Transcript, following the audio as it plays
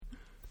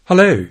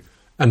Hello,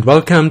 and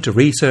welcome to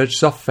Research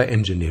Software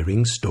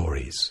Engineering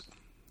Stories.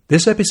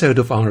 This episode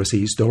of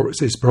RSE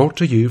Stories is brought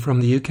to you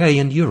from the UK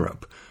and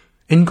Europe,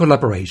 in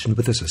collaboration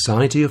with the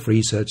Society of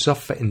Research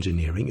Software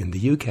Engineering in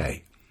the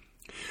UK.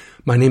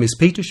 My name is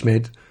Peter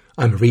Schmidt.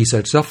 I'm a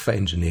Research Software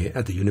Engineer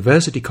at the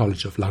University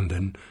College of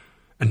London,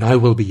 and I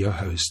will be your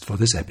host for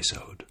this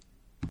episode.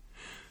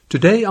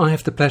 Today I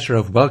have the pleasure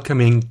of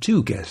welcoming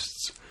two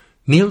guests,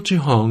 Neil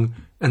Chihong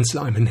and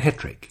Simon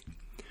Hetrick.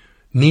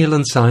 Neil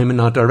and Simon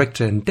are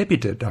Director and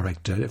Deputy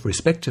Director,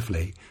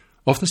 respectively,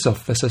 of the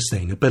Software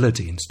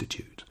Sustainability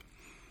Institute.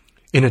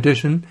 In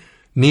addition,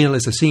 Neil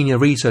is a Senior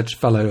Research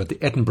Fellow at the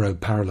Edinburgh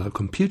Parallel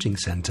Computing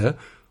Centre,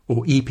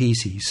 or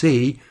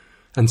EPCC,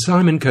 and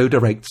Simon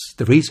co-directs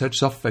the Research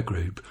Software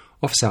Group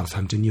of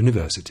Southampton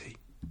University.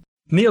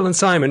 Neil and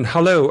Simon,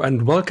 hello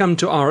and welcome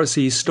to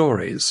RSE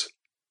Stories.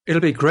 It'll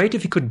be great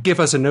if you could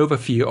give us an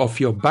overview of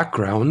your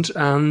background,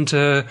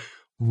 and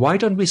why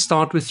don't we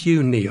start with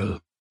you, Neil?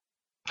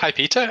 Hi,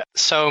 Peter.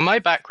 So my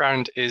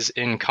background is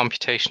in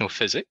computational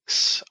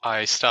physics.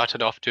 I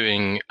started off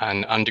doing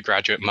an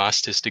undergraduate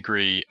master's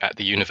degree at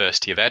the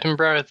University of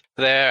Edinburgh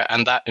there,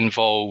 and that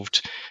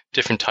involved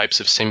different types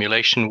of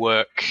simulation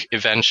work,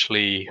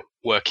 eventually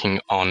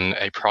working on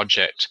a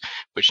project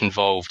which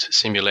involved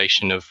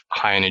simulation of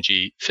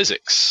high-energy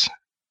physics.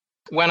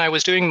 When I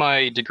was doing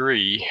my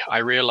degree, I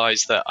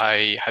realized that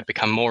I had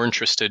become more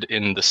interested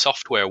in the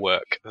software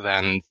work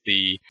than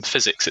the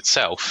physics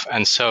itself.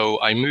 And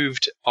so I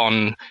moved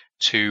on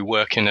to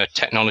work in a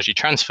technology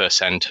transfer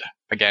center,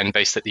 again,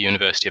 based at the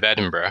University of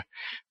Edinburgh,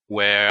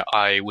 where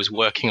I was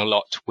working a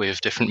lot with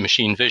different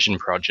machine vision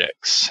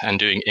projects and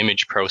doing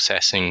image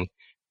processing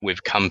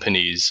with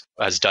companies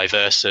as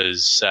diverse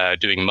as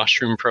doing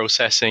mushroom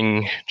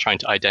processing, trying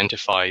to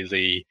identify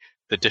the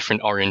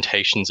different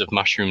orientations of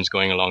mushrooms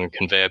going along a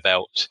conveyor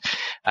belt,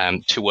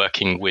 to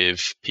working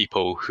with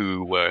people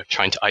who were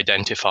trying to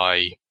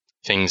identify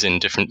things in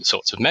different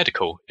sorts of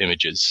medical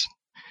images.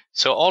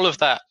 So all of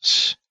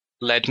that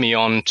led me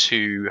on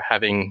to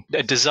having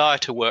a desire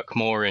to work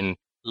more in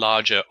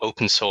larger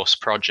open source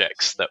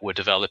projects that were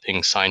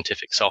developing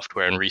scientific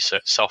software and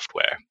research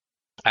software.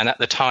 And at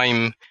the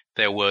time,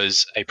 there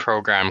was a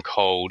program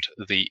called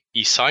the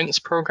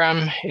eScience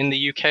program in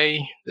the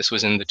UK. This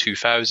was in the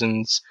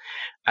 2000s,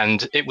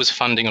 and it was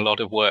funding a lot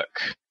of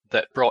work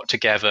that brought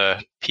together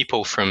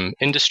people from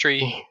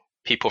industry,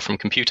 people from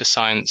computer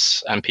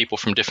science, and people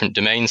from different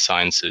domain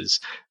sciences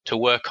to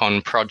work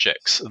on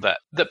projects that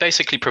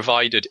basically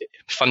provided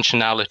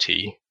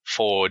functionality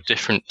for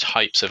different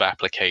types of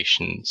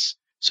applications.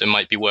 So it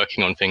might be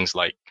working on things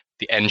like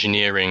the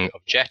engineering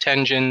of jet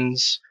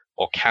engines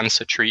or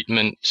cancer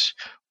treatment,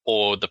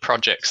 or the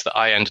projects that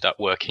I ended up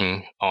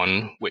working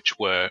on, which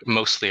were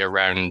mostly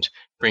around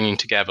bringing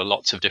together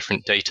lots of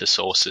different data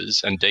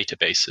sources and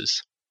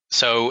databases.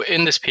 So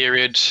in this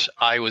period,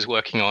 I was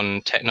working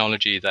on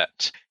technology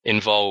that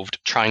involved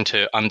trying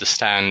to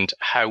understand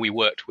how we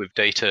worked with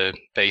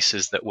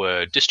databases that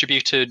were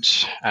distributed,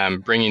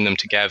 bringing them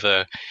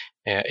together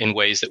in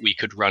ways that we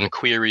could run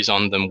queries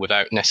on them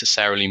without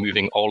necessarily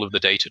moving all of the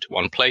data to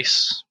one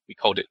place. We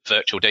called it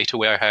virtual data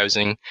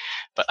warehousing.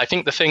 But I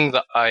think the thing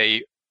that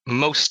I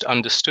most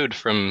understood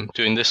from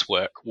doing this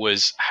work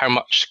was how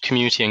much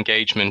community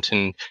engagement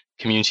and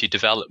community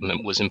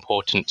development was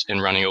important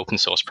in running open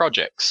source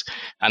projects.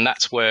 And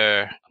that's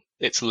where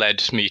it's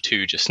led me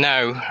to just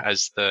now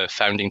as the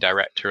founding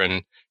director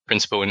and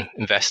principal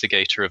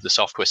investigator of the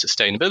Software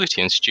Sustainability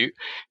Institute,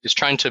 is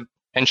trying to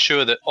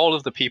ensure that all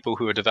of the people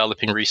who are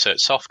developing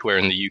research software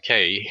in the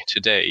UK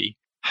today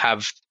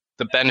have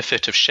the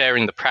benefit of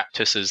sharing the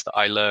practices that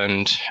I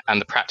learned and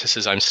the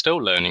practices I'm still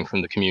learning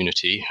from the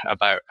community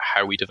about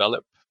how we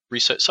develop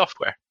research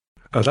software.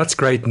 Oh, that's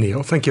great,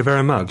 Neil. Thank you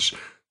very much.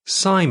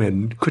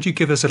 Simon, could you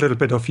give us a little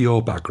bit of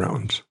your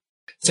background?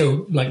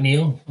 So, like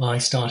Neil, I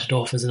started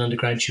off as an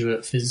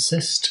undergraduate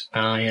physicist.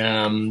 I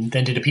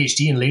then did a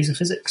PhD in laser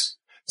physics.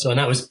 So, and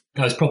that was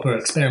proper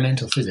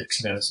experimental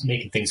physics. I was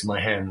making things with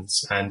my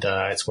hands, and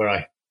it's where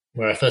I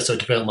first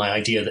sort of developed my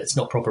idea that it's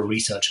not proper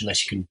research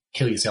unless you can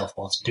kill yourself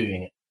whilst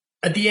doing it.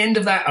 At the end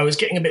of that, I was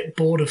getting a bit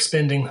bored of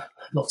spending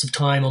lots of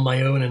time on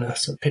my own in a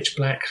sort of pitch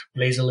black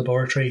laser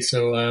laboratory.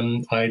 So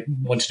I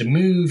wanted to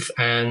move,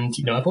 and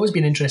I've always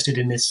been interested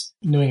in this,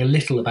 knowing a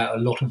little about a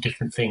lot of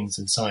different things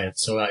in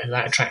science. So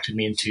that attracted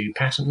me into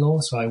patent law.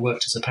 So I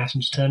worked as a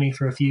patent attorney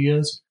for a few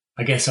years.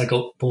 I guess I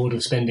got bored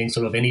of spending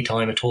sort of any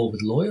time at all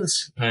with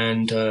lawyers,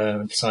 and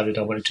decided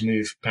I wanted to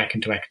move back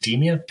into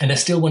academia. And I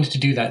still wanted to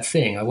do that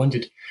thing. I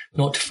wanted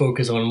not to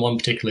focus on one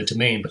particular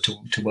domain, but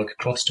to work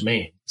across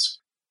domains.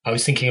 I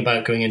was thinking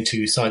about going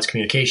into science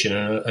communication,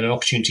 and an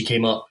opportunity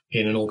came up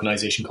in an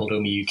organization called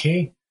OMI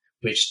UK,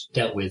 which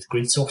dealt with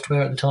grid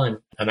software at the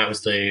time. And that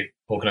was the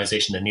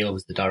organization that Neil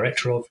was the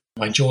director of.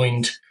 I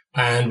joined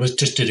and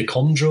did a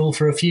comm drill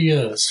for a few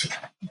years.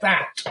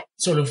 That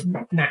sort of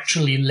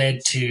naturally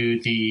led to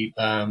the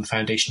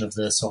foundation of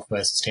the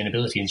Software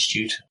Sustainability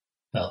Institute.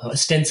 Well,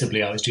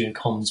 ostensibly, I was doing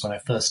comms when I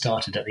first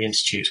started at the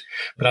Institute,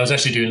 but I was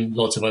actually doing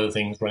lots of other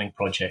things, running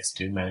projects,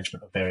 doing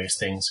management of various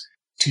things.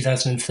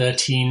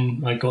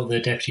 2013, I got the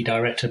deputy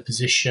director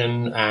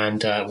position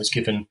and was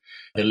given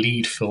the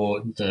lead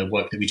for the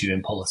work that we do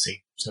in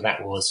policy. So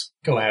that was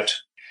go out,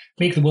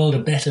 make the world a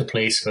better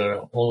place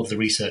for all of the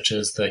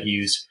researchers that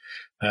use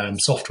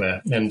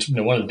software. And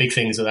one of the big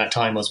things at that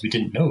time was we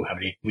didn't know how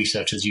many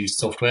researchers used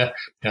software.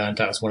 And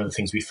that was one of the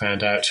things we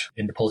found out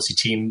in the policy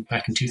team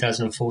back in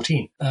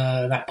 2014.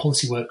 That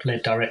policy work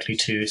led directly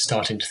to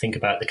starting to think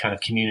about the kind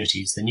of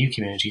communities, the new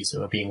communities that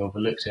were being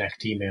overlooked in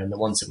academia and the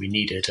ones that we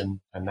needed.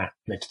 And that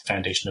led to the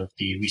foundation of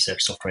the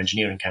Research Software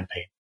Engineering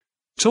campaign.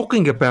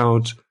 Talking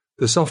about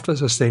the Software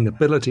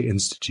Sustainability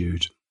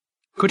Institute,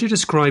 could you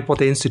describe what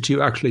the Institute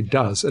actually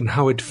does and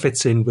how it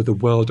fits in with the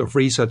world of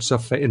research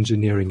software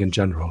engineering in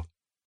general?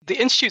 The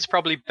Institute's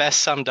probably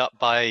best summed up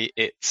by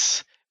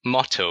its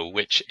motto,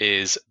 which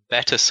is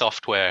better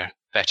software,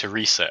 better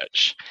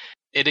research.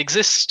 It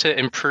exists to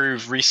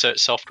improve research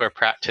software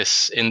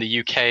practice in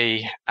the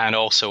UK and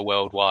also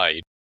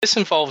worldwide. This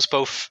involves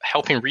both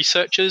helping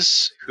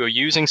researchers who are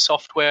using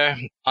software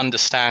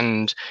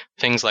understand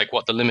things like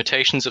what the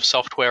limitations of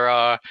software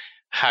are,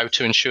 how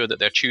to ensure that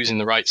they're choosing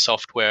the right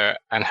software,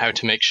 and how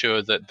to make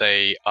sure that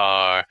they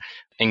are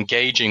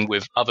engaging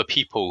with other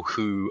people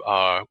who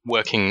are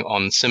working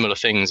on similar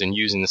things and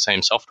using the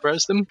same software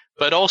as them.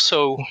 But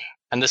also,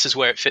 and this is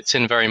where it fits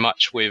in very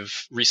much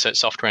with research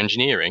software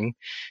engineering,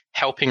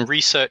 helping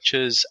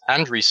researchers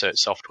and research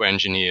software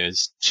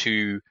engineers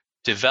to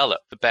develop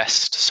the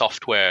best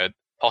software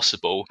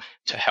possible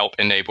to help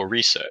enable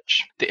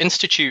research. The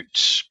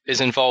Institute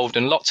is involved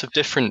in lots of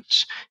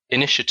different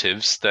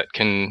initiatives that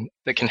can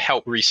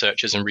help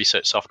researchers and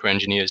research software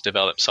engineers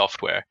develop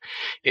software.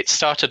 It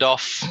started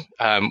off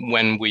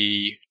when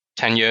we,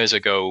 10 years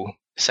ago,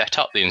 set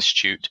up the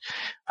Institute.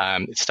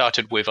 It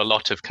started with a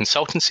lot of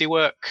consultancy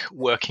work,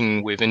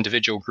 working with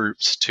individual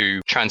groups to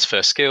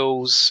transfer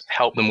skills,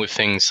 help them with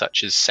things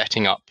such as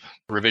setting up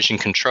revision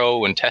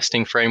control and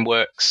testing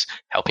frameworks,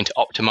 helping to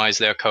optimize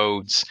their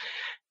codes,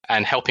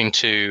 and helping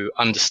to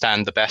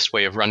understand the best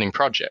way of running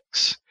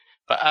projects.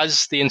 But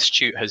as the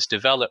Institute has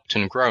developed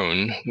and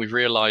grown, we've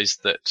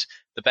realized that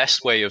the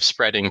best way of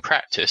spreading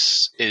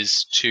practice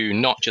is to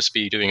not just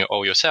be doing it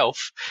all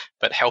yourself,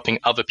 but helping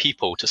other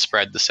people to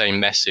spread the same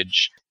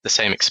message, the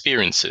same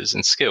experiences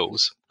and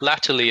skills.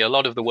 Latterly, a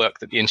lot of the work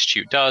that the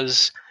Institute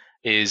does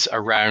is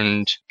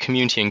around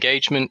community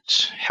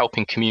engagement,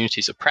 helping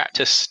communities of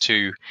practice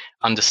to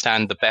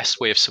understand the best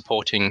way of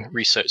supporting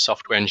research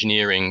software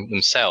engineering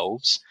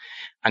themselves,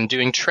 and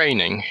doing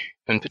training,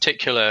 in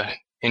particular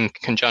in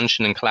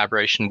conjunction and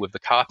collaboration with the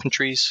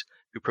Carpentries,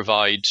 who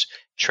provide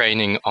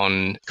training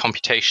on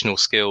computational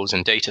skills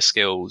and data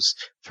skills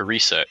for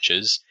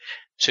researchers,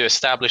 to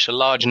establish a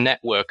large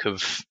network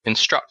of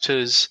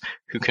instructors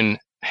who can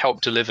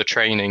help deliver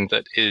training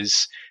that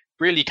is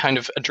really kind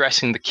of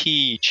addressing the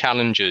key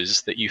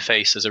challenges that you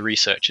face as a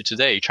researcher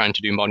today trying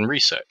to do modern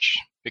research.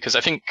 Because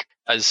I think,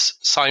 as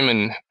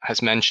Simon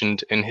has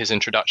mentioned in his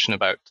introduction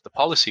about the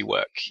policy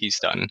work he's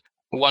done,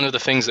 one of the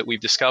things that we've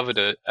discovered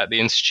at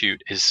the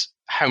Institute is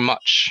how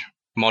much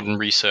modern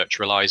research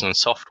relies on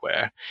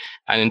software,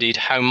 and indeed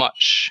how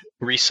much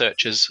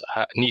researchers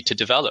need to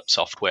develop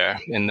software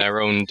in their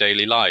own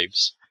daily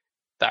lives.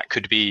 That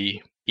could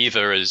be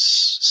either as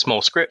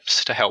small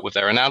scripts to help with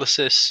their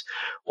analysis,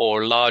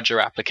 or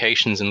larger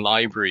applications and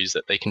libraries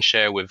that they can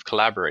share with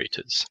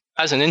collaborators.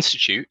 As an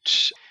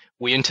institute,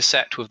 we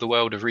intersect with the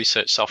world of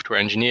research software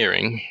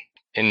engineering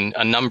in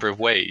a number of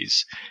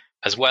ways,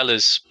 as well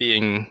as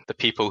being the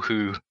people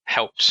who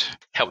helped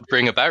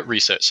bring about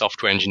research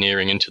software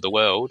engineering into the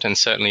world, and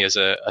certainly as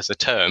a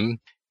term.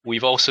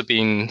 We've also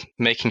been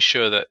making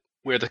sure that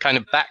we're the kind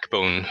of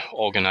backbone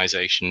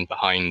organization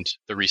behind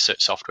the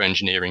research software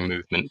engineering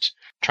movement,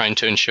 trying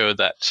to ensure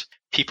that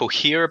people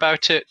hear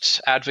about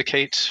it,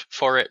 advocate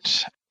for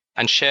it,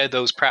 and share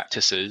those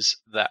practices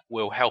that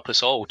will help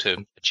us all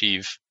to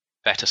achieve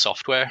better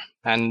software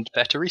and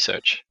better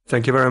research.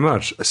 Thank you very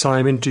much.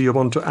 Simon, do you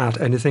want to add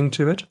anything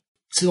to it?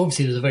 So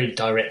obviously there's a very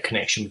direct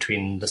connection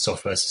between the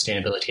Software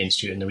Sustainability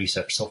Institute and the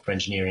Research Software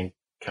Engineering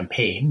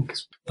campaign.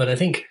 But I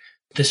think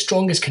the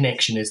strongest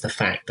connection is the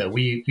fact that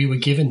we were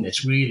given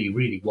this really,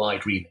 really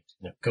wide remit.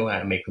 Go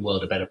out and make the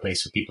world a better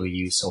place for people who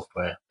use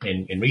software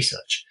in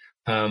research.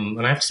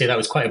 And I have to say that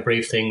was quite a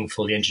brave thing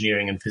for the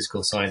Engineering and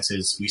Physical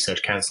Sciences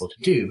Research Council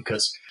to do,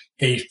 because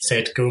they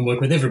said go and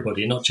work with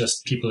everybody, not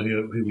just people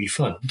who we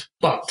fund.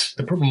 But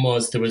the problem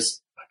was there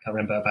was, I can't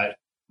remember, about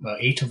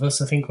 8 of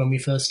us, I think, when we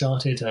first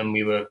started, and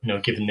we were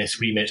given this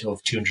remit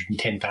of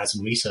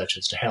 210,000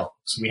 researchers to help.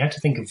 So we had to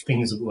think of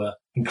things that were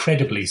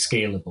incredibly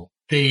scalable.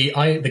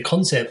 The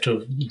concept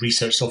of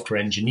research software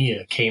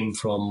engineer came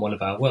from one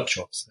of our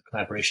workshops, the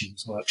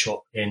collaborations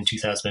workshop in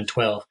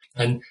 2012.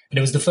 And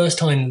it was the first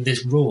time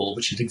this role,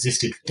 which had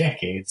existed for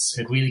decades,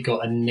 had really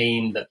got a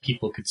name that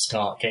people could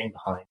start getting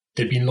behind.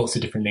 There'd been lots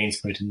of different names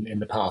for it in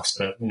the past,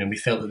 but we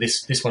felt that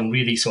this one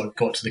really sort of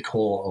got to the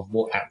core of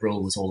what that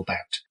role was all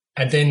about.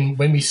 And then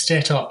when we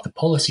set up the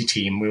policy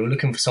team, we were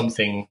looking for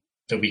something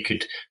we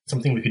could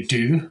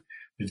do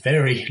with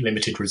very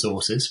limited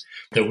resources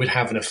that would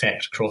have an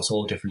effect across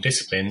all different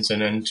disciplines.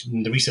 And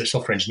the research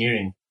software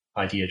engineering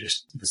idea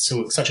just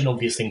was such an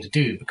obvious thing to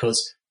do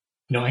because,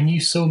 I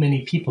knew so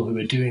many people who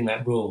were doing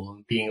that role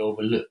and being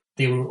overlooked.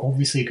 They were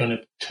obviously going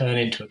to turn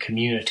into a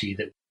community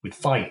that would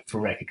fight for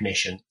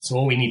recognition. So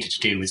all we needed to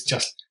do was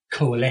just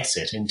coalesce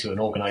it into an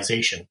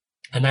organization.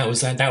 And that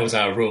was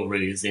our role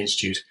really as the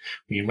Institute.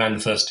 We ran the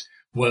first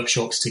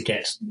workshops to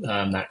get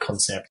that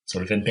concept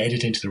sort of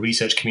embedded into the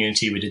research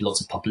community. We did lots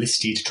of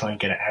publicity to try and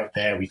get it out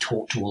there. We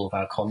talked to all of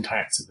our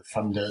contacts at the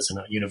funders and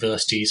at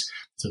universities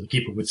so that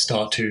people would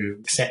start to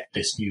accept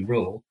this new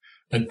role.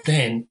 And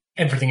then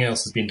everything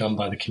else has been done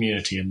by the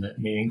community and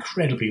the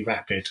incredibly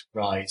rapid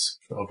rise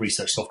of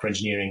research software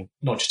engineering,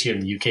 not just here in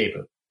the UK,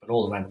 but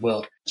all around the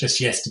world. Just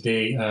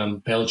yesterday,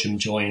 Belgium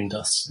joined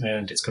us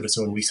and it's got its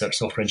own research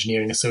software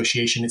engineering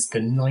association. It's the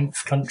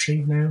 9th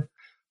country now.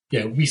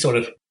 Yeah, we sort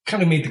of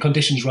kind of made the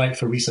conditions right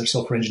for research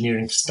software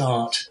engineering to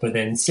start, but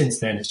then since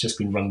then it's just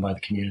been run by the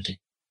community.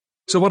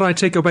 So what I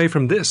take away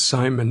from this,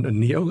 Simon and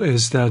Neil,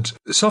 is that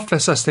Software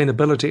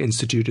Sustainability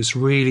Institute is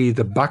really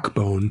the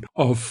backbone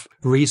of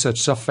research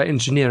software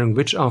engineering,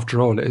 which, after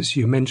all, as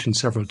you mentioned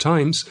several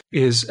times,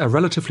 is a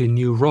relatively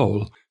new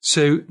role.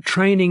 So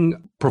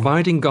training,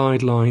 providing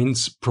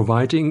guidelines,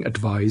 providing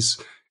advice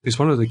is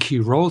one of the key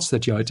roles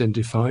that you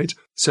identified.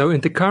 So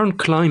in the current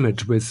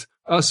climate with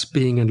us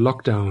being in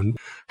lockdown,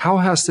 how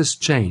has this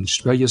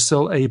changed where you're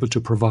still able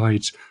to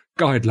provide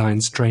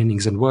guidelines,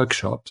 trainings and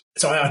workshops?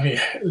 So,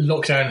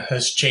 lockdown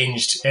has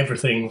changed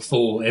everything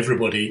for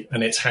everybody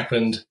and it's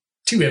happened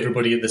to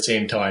everybody at the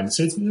same time.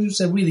 So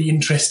it's a really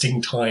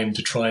interesting time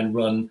to try and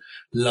run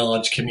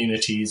large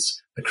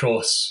communities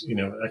across,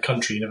 a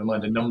country, never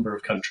mind a number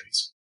of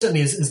countries.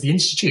 Certainly as the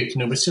Institute,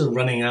 we're still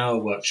running our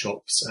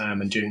workshops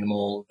and doing them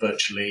all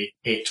virtually.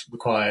 It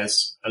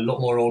requires a lot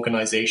more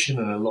organisation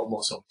and a lot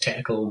more sort of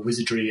technical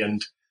wizardry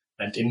and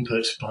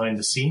input behind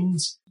the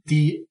scenes.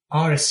 The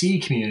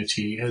RSE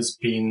community has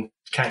been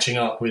catching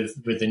up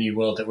with the new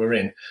world that we're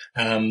in.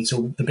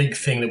 So the big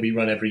thing that we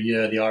run every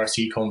year, the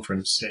RSE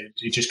conference,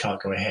 it just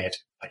can't go ahead.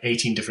 Like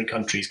 18 different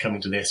countries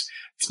coming to this.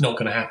 It's not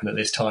going to happen at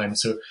this time.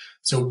 So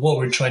what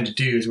we're trying to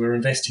do is we're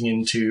investing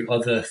into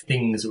other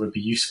things that would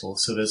be useful.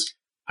 So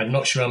I'm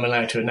not sure I'm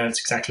allowed to announce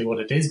exactly what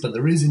it is, but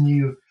there is a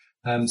new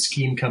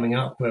scheme coming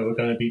up where we're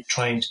going to be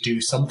trying to do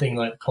something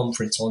like a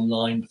conference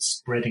online, but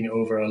spreading it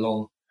over a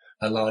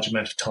large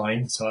amount of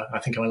time. So I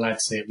think I'm allowed to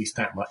say at least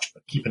that much,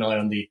 but keep an eye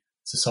on the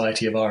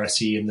Society of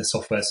RSE and the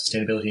Software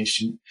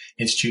Sustainability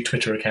Institute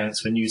Twitter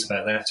accounts for news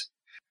about that.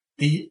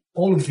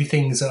 All of the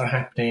things that are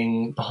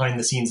happening behind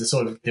the scenes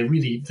are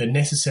they're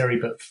necessary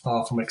but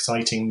far from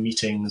exciting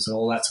meetings and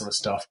all that sort of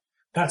stuff.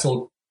 That's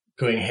all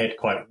going ahead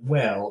quite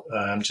well,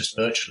 just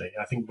virtually.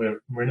 I think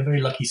we're in a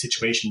very lucky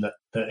situation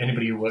that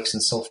anybody who works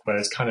in software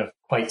is kind of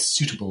quite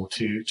suitable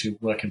to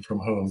working from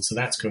home. So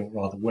that's going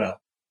rather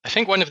well. I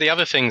think one of the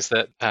other things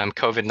that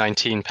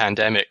COVID-19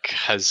 pandemic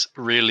has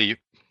really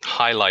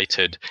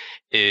highlighted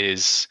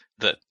is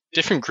that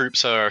different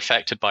groups are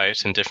affected by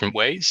it in different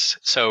ways.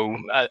 So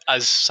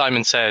as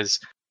Simon says,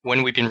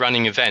 when we've been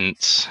running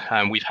events,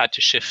 we've had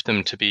to shift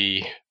them to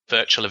be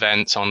virtual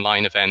events,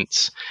 online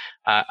events.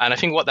 And I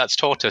think what that's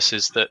taught us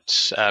is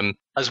that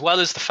as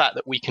well as the fact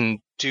that we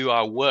can do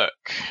our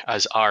work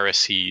as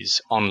RSEs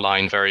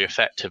online very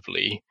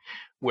effectively,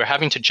 we're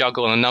having to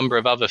juggle a number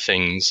of other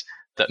things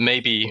that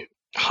maybe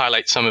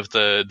highlight some of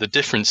the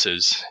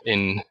differences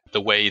in the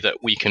way that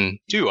we can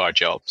do our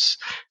jobs.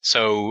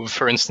 So,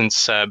 for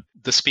instance,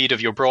 the speed of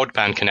your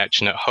broadband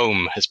connection at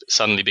home has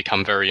suddenly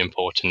become very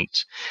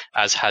important,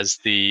 as has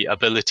the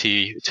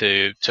ability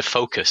to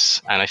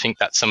focus. And I think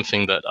that's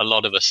something that a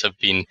lot of us have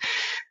been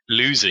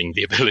losing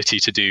the ability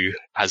to do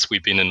as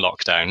we've been in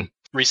lockdown.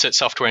 Research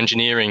software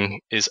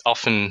engineering is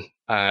often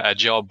a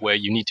job where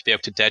you need to be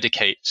able to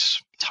dedicate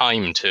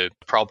time to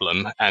the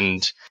problem,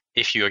 and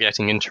if you are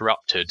getting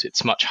interrupted,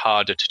 it's much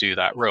harder to do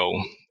that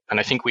role. And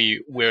I think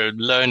we're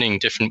learning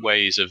different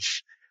ways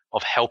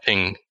of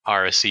helping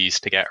RSEs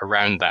to get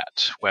around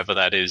that, whether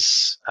that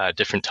is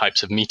different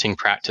types of meeting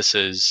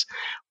practices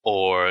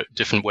or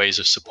different ways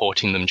of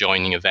supporting them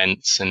joining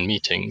events and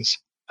meetings.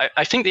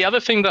 I think the other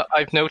thing that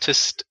I've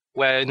noticed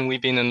when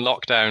we've been in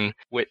lockdown,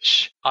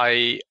 which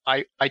I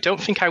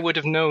don't think I would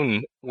have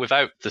known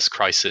without this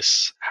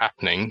crisis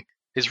happening,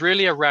 is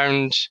really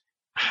around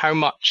how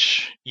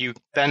much you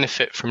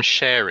benefit from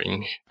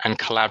sharing and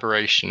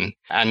collaboration.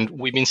 And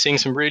we've been seeing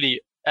some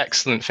really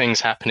excellent things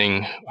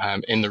happening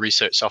in the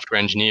research software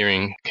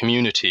engineering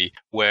community,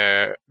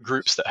 where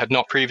groups that had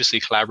not previously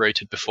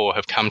collaborated before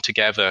have come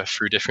together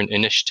through different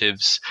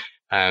initiatives.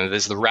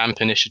 There's the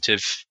RAMP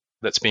initiative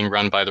that's being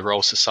run by the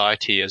Royal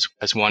Society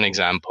as one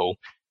example,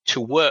 to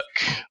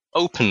work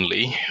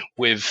openly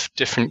with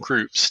different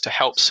groups to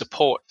help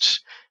support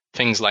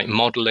things like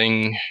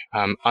modeling,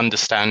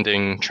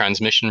 understanding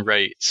transmission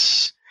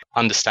rates,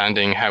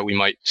 understanding how we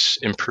might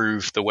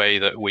improve the way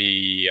that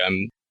we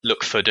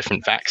look for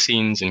different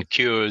vaccines and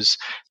cures.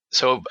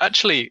 So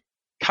actually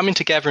coming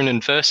together in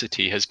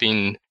adversity has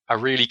been a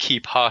really key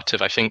part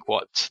of, I think,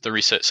 what the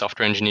research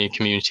software engineering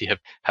community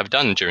have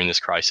done during this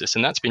crisis.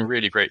 And that's been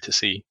really great to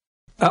see.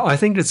 I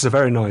think it's a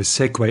very nice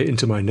segue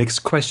into my next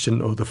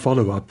question, or the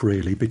follow-up,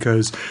 really,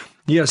 because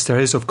yes, there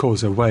is, of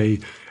course, a way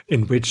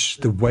in which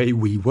the way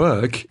we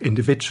work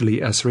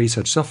individually as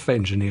research software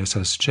engineers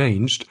has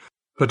changed,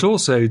 but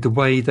also the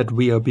way that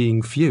we are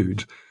being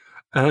viewed.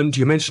 And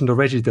you mentioned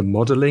already the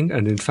modeling,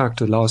 and in fact,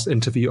 the last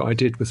interview I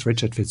did with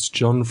Richard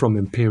Fitzjohn from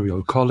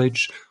Imperial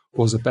College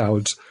was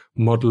about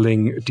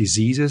modeling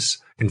diseases,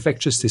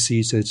 infectious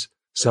diseases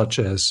such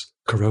as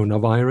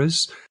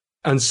coronavirus.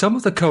 And some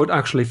of the code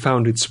actually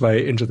found its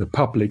way into the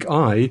public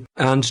eye.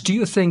 And do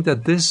you think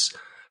that this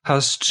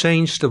has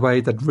changed the way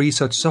that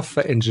research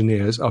software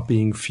engineers are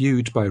being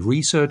viewed by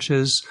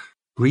researchers,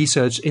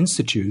 research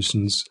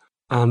institutions,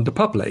 and the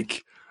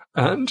public?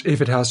 And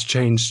if it has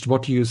changed,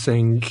 what do you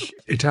think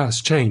it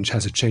has changed?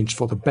 Has it changed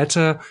for the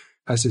better?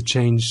 Has it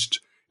changed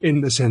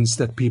in the sense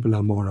that people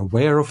are more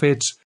aware of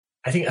it?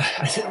 I think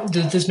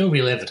there's no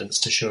real evidence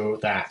to show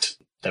that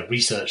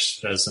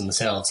researchers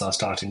themselves are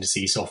starting to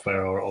see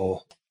software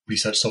or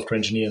research software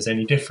engineers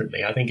any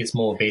differently. I think it's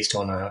more based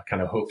on our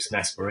kind of hopes and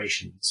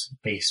aspirations,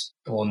 based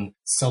on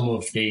some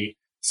of the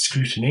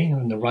scrutiny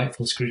and the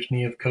rightful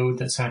scrutiny of code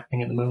that's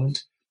happening at the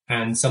moment,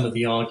 and some of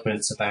the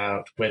arguments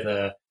about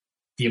whether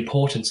the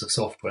importance of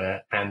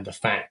software and the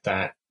fact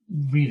that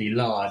really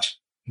large,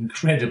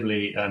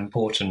 incredibly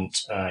important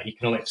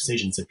economic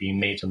decisions are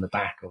being made on the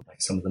back of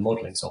some of the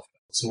modeling software.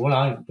 So what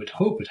I would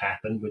hope would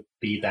happen would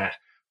be that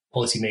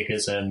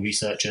policymakers and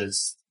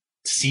researchers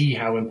see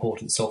how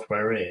important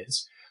software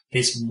is.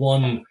 This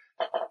one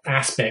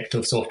aspect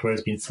of software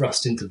has been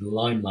thrust into the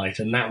limelight,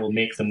 and that will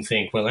make them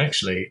think, well,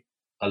 actually,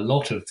 a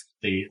lot of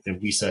the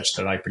research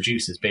that I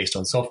produce is based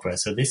on software.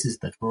 So this is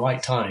the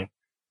right time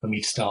for me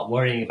to start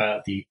worrying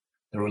about the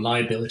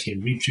reliability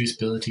and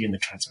reproducibility and the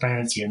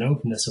transparency and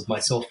openness of my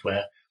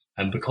software.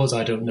 And because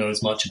I don't know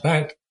as much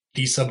about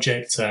these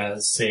subjects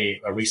as,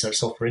 say, a research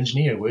software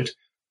engineer would,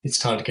 it's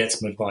time to get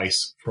some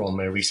advice from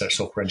a research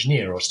software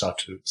engineer or start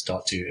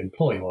to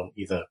employ one,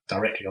 either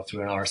directly or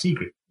through an RSE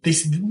group.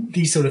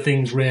 These sort of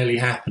things rarely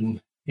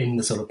happen in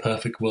the sort of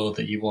perfect world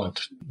that you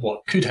want.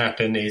 What could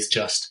happen is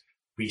just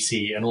we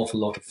see an awful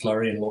lot of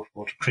flurry and an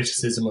awful lot of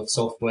criticism of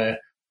software,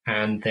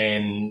 and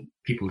then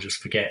people just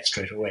forget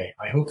straight away.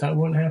 I hope that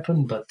won't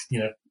happen, but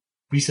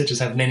researchers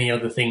have many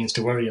other things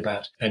to worry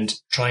about, and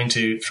trying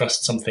to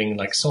thrust something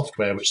like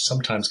software, which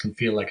sometimes can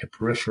feel like a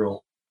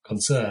peripheral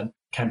concern,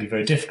 can be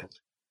very difficult.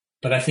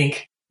 But I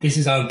think this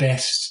is our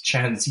best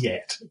chance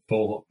yet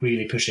for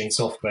really pushing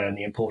software and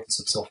the importance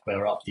of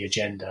software up the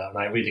agenda, and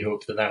I really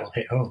hope that will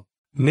hit home.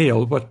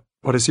 Neil,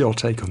 what is your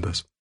take on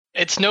this?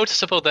 It's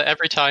noticeable that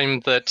every time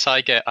that I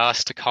get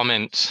asked to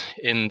comment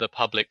in the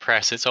public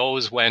press, it's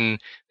always when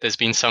there's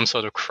been some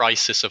sort of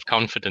crisis of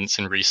confidence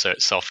in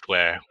research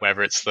software,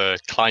 whether it's the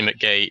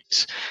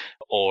ClimateGate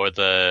or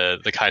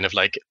the kind of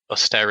like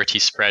austerity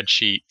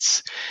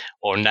spreadsheets,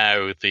 or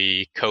now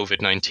the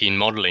COVID-19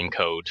 modeling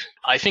code.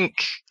 I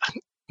think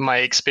my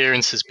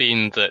experience has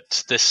been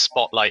that this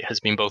spotlight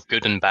has been both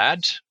good and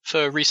bad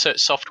for research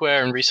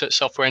software and research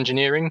software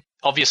engineering.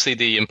 Obviously,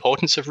 the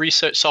importance of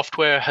research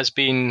software has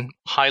been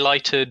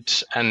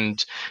highlighted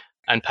and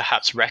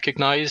perhaps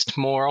recognized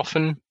more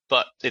often,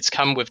 but it's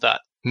come with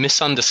that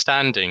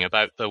misunderstanding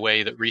about the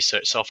way that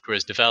research software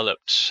is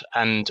developed,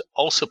 and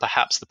also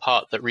perhaps the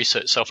part that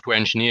research software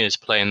engineers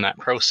play in that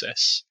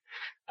process.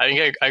 I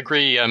think I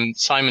agree.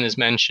 Simon has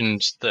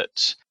mentioned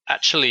that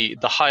actually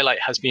the highlight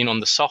has been on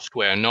the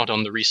software, not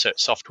on the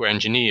research software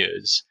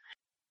engineers.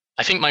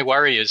 I think my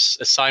worry is,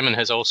 as Simon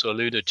has also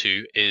alluded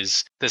to,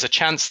 is there's a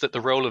chance that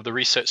the role of the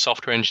research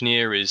software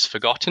engineer is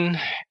forgotten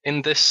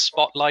in this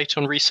spotlight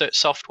on research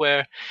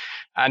software.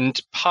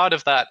 And part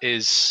of that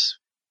is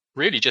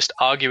really just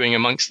arguing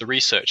amongst the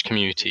research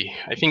community.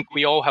 I think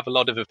we all have a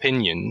lot of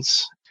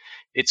opinions.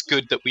 It's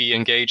good that we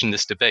engage in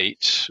this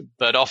debate,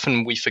 but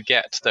often we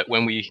forget that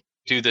when we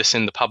do this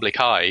in the public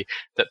eye,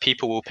 that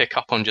people will pick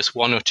up on just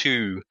one or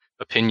two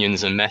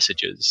opinions and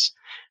messages.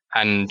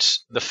 And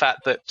the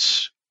fact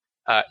that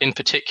in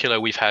particular,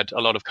 we've had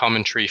a lot of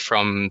commentary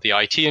from the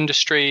IT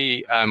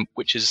industry,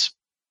 which is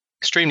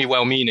extremely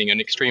well-meaning and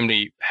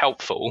extremely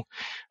helpful,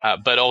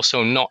 but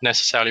also not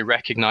necessarily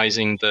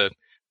recognizing the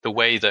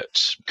way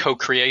that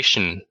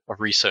co-creation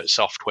of research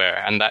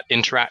software and that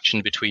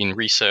interaction between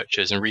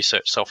researchers and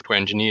research software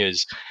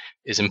engineers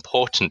is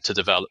important to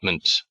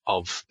development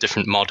of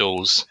different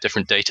models,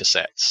 different data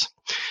sets.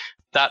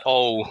 That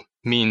all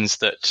means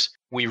that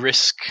we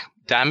risk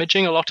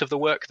damaging a lot of the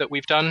work that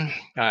we've done,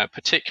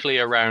 particularly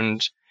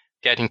around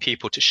getting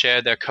people to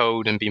share their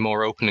code and be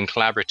more open and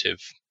collaborative.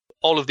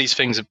 All of these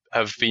things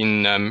have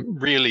been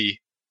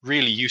really,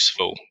 really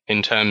useful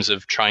in terms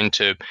of trying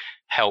to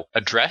help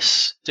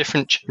address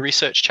different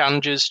research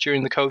challenges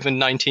during the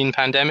COVID-19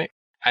 pandemic.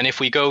 And if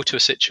we go to a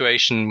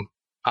situation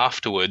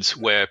afterwards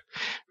where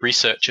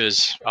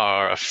researchers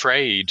are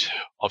afraid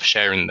of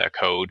sharing their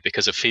code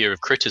because of fear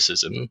of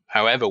criticism,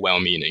 however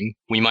well-meaning,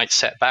 we might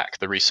set back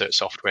the research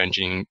software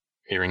engineering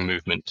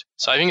movement.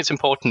 So I think it's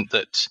important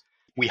that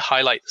we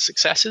highlight the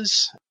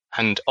successes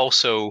and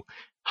also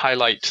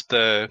highlight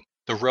the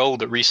role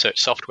that research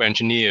software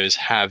engineers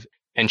have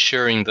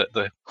ensuring that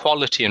the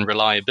quality and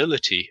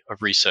reliability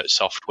of research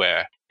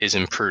software is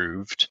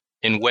improved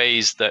in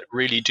ways that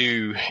really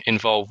do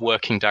involve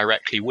working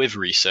directly with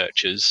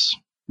researchers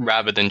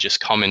rather than just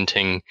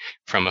commenting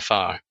from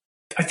afar.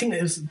 I think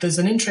there's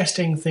an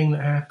interesting thing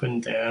that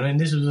happened there. I mean,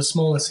 this was a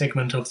smaller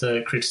segment of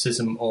the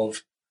criticism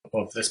of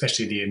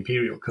especially the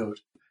Imperial Code.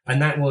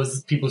 And that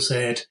was people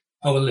said,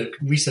 oh, well, look,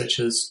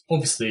 researchers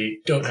obviously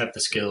don't have the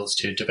skills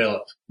to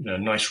develop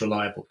nice,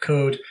 reliable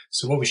code.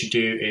 So what we should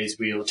do is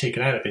we'll take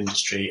it out of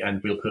industry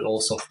and we'll put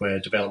all software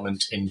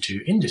development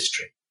into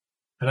industry.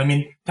 And I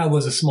mean, that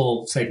was a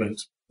small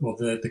segment of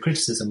the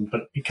criticism,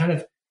 but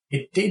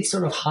it did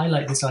sort of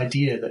highlight this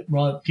idea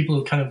that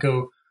people kind of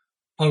go,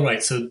 all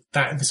right, so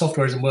that the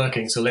software isn't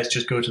working, so let's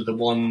just go to the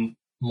one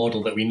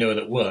model that we know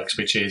that works,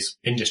 which is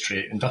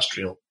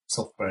industrial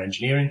software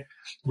engineering,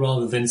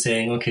 rather than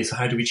saying, okay, so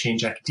how do we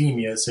change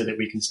academia so that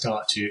we can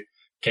start to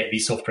get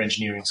these software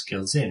engineering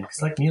skills in?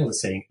 Because like Neil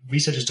was saying,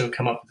 researchers don't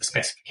come up with the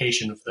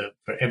specification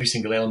for every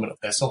single element of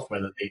their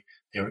software that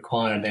they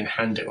require and then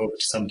hand it over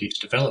to somebody to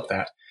develop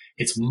that.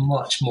 It's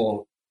much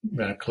more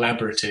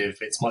collaborative.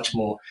 It's much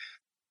more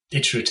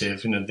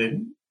iterative.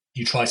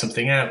 You try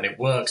something out and it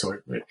works,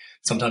 or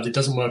sometimes it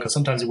doesn't work, or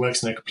sometimes it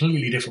works in a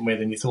completely different way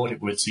than you thought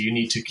it would. So you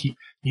need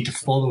to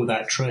follow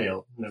that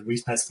trail.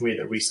 That's the way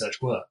that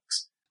research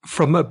works.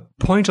 From a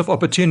point of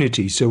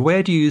opportunity, so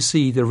where do you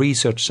see the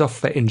research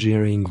software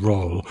engineering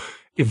role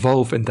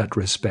evolve in that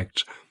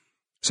respect?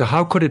 So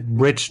how could it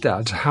bridge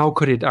that? How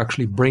could it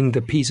actually bring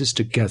the pieces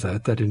together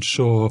that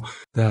ensure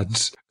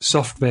that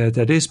software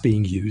that is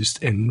being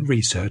used in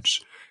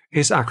research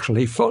is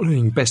actually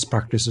following best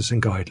practices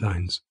and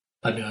guidelines?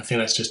 I mean, I think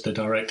that's just the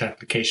direct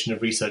application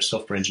of research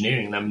software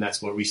engineering. I mean,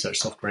 that's what research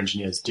software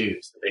engineers do.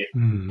 So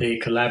they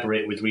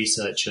collaborate with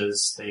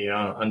researchers. They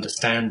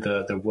understand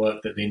the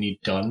work that they need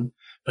done,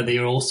 but they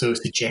are also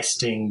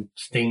suggesting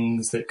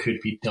things that could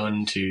be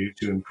done to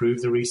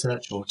improve the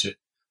research or to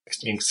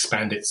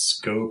expand its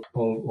scope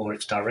or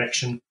its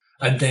direction.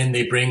 And then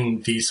they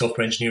bring these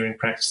software engineering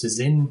practices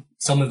in.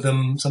 Some of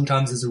them,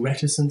 sometimes there's a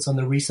reticence on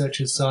the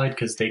researcher's side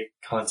because they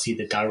can't see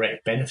the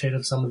direct benefit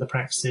of some of the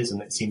practices, and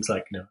it seems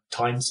like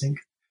time sink.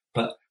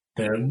 But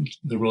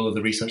the role of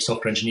the research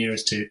software engineer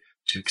is to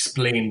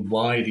explain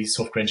why these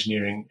software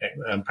engineering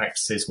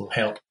practices will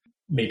help,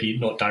 maybe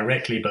not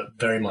directly, but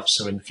very much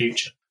so in the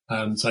future.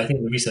 So I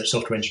think the research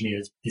software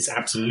engineer is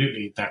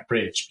absolutely that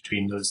bridge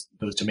between those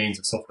domains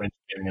of software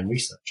engineering and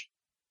research.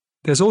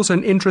 There's also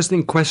an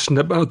interesting question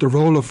about the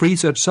role of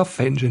research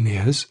software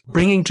engineers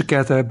bringing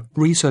together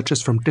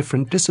researchers from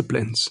different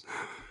disciplines,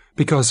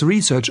 because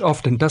research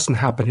often doesn't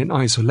happen in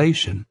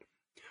isolation.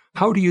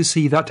 How do you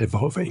see that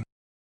evolving?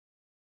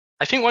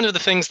 I think one of the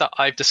things that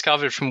I've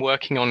discovered from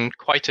working on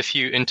quite a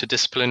few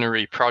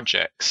interdisciplinary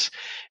projects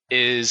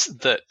is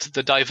that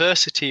the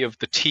diversity of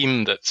the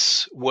team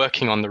that's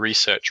working on the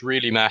research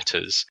really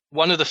matters.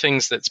 One of the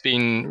things that's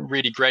been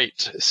really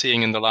great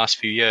seeing in the last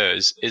few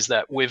years is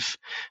that with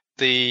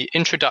the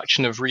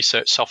introduction of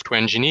research software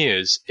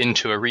engineers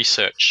into a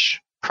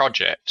research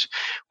project,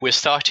 we're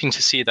starting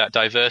to see that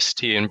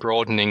diversity and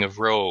broadening of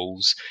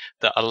roles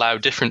that allow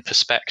different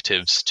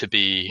perspectives to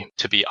be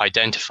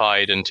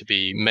identified and to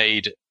be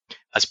made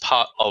as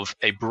part of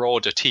a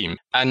broader team.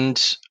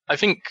 And I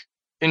think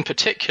in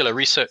particular,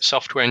 research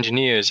software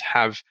engineers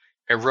have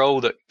a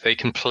role that they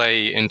can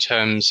play in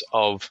terms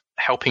of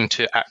helping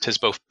to act as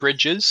both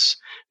bridges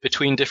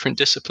between different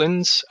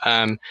disciplines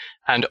and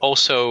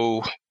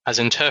also as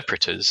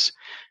interpreters,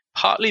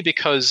 partly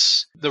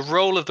because the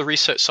role of the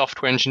research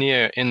software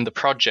engineer in the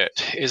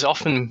project is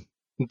often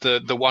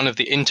the one of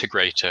the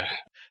integrator,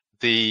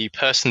 the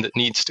person that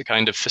needs to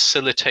kind of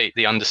facilitate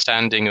the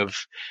understanding of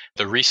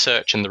the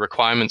research and the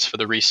requirements for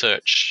the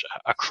research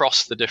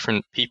across the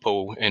different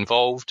people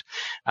involved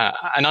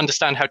and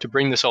understand how to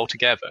bring this all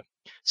together.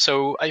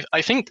 So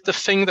I think the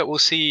thing that we'll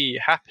see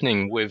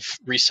happening with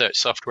research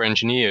software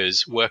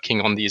engineers working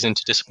on these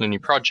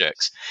interdisciplinary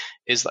projects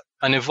is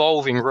an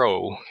evolving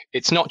role.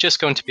 It's not just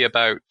going to be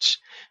about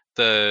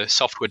the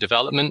software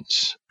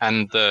development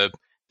and the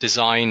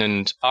design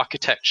and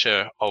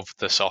architecture of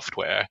the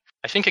software.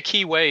 I think a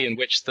key way in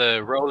which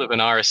the role of an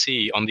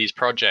RSE on these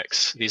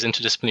projects, these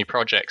interdisciplinary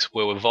projects,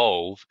 will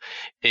evolve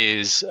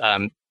is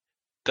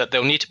that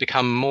they'll need to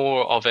become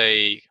more of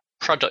a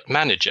product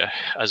manager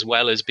as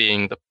well as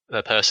being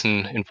the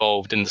person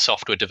involved in the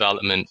software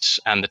development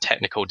and the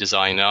technical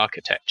design and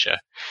architecture.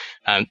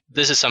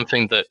 This is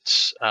something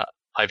that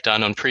I've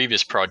done on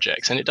previous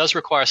projects, and it does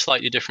require a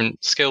slightly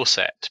different skill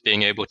set,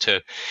 being able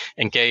to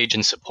engage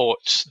and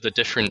support the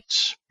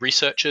different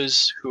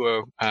researchers who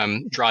are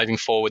driving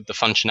forward the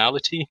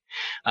functionality,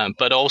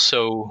 but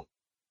also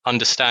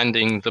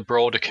understanding the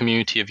broader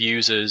community of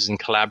users and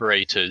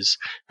collaborators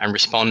and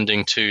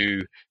responding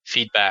to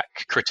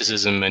feedback,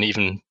 criticism, and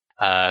even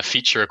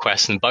feature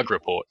requests and bug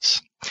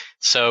reports.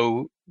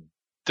 So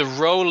the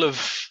role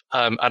of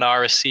an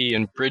RSE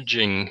in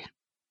bridging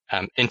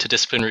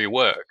interdisciplinary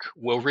work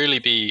will really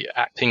be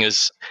acting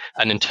as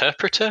an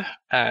interpreter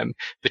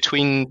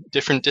between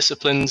different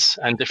disciplines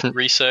and different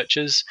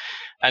researchers,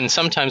 and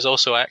sometimes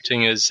also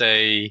acting as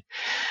an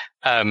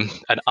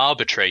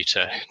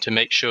arbitrator to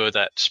make sure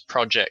that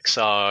projects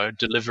are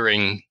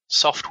delivering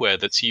software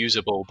that's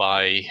usable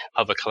by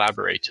other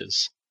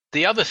collaborators.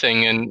 The other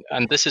thing,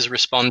 and this is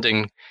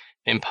responding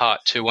in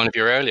part to one of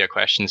your earlier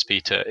questions,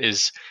 Peter,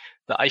 is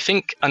that I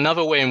think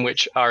another way in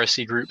which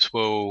RSE groups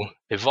will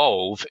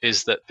evolve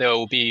is that they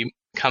will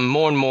become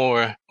more and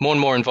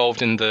more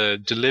involved in the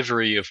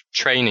delivery of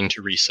training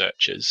to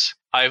researchers.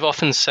 I've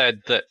often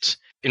said that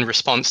in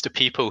response to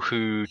people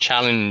who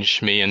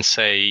challenge me and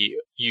say,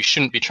 you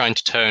shouldn't be trying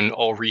to turn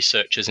all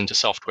researchers into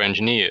software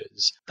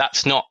engineers.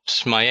 That's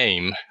not my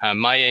aim.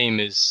 My aim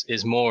is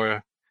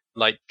more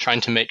like trying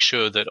to make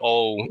sure that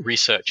all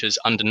researchers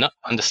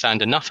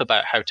understand enough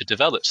about how to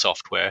develop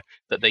software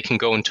that they can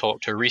go and talk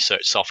to a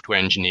research software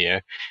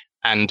engineer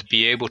and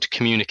be able to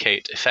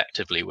communicate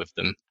effectively with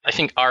them. I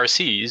think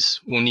RSEs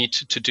will need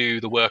to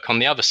do the work on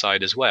the other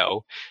side as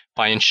well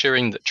by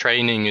ensuring that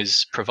training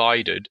is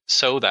provided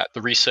so that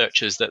the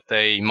researchers that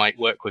they might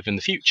work with in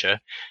the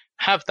future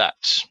have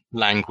that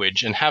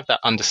language and have that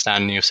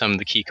understanding of some of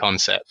the key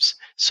concepts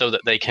so that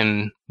they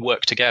can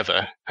work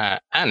together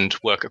and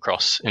work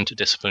across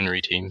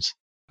interdisciplinary teams.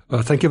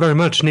 Well, thank you very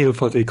much, Neil,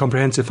 for the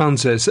comprehensive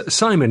answers.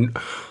 Simon,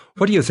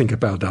 what do you think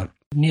about that?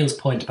 Neil's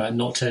point about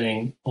not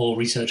turning all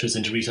researchers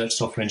into research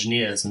software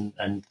engineers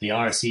and the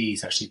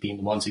RSEs actually being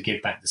the ones who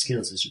give back the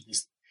skills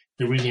is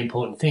the really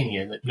important thing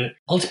here. That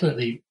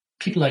ultimately,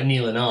 people like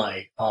Neil and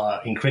I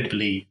are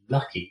incredibly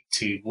lucky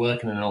to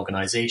work in an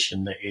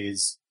organization that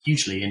is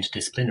hugely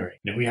interdisciplinary.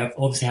 We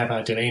obviously have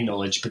our domain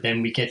knowledge, but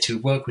then we get to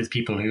work with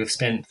people who have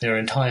spent their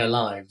entire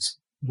lives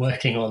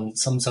working on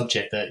some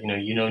subject that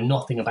you know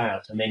nothing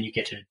about, and then you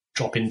get to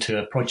drop into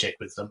a project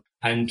with them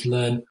and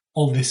learn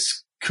all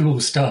this cool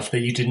stuff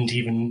that you didn't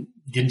even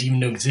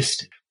know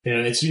existed.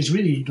 It's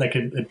really like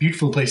a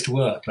beautiful place to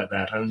work like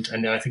that,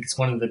 and I think it's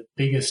one of the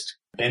biggest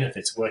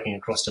benefits of working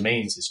across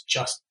domains is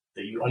just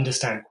that you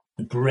understand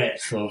the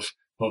breadth of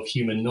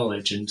human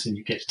knowledge, and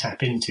you get to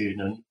tap into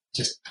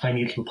just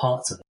tiny little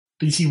parts of it.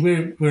 But you see,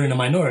 we're in a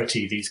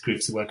minority, these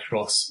groups that work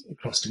across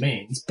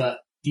domains, but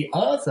the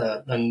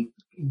other and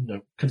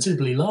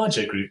considerably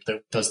larger group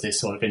that does this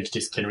sort of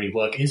interdisciplinary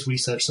work is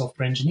research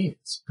software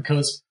engineers,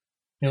 because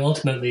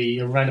ultimately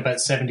around about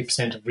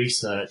 70% of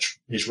research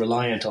is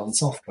reliant on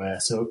software.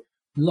 So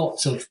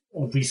lots of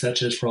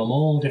researchers from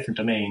all different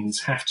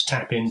domains have to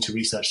tap into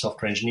research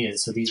software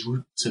engineers. So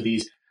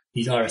these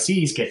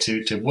RSEs get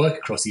to work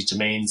across these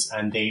domains,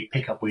 and they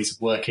pick up ways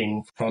of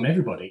working from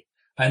everybody.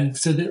 And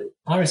so the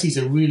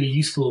RSEs are really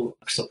useful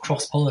sort of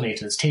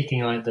cross-pollinators,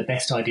 taking out the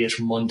best ideas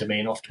from one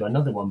domain off to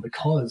another one,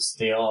 because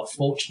they are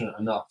fortunate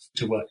enough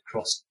to work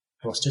across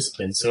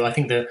disciplines. So I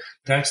think they're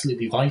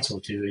absolutely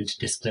vital to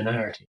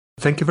interdisciplinarity.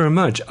 Thank you very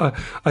much.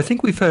 I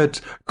think we've heard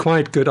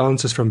quite good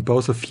answers from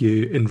both of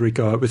you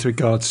with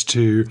regards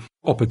to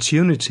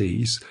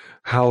opportunities,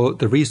 how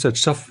the research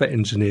software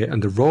engineer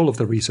and the role of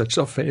the research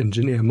software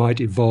engineer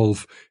might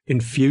evolve in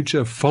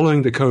future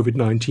following the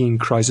COVID-19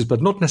 crisis,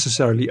 but not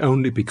necessarily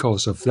only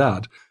because of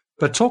that.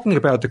 But talking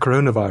about the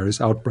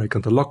coronavirus outbreak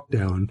and the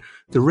lockdown,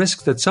 the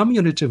risk that some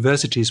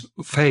universities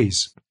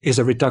face is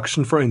a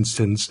reduction, for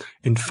instance,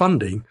 in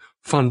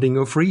funding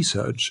of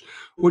research.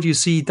 Would you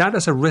see that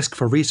as a risk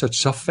for research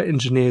software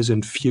engineers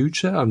in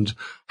future? And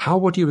how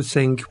would you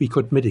think we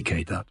could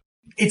mitigate that?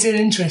 It's an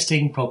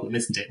interesting problem,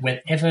 isn't it?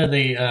 Whenever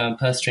the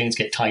purse strings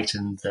get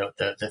tightened,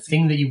 the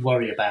thing that you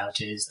worry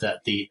about is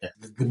that the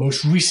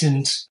most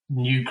recent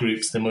new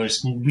groups, the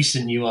most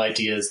recent new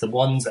ideas, the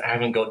ones that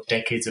haven't got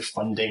decades of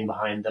funding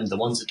behind them, the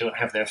ones that don't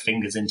have their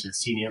fingers into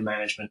senior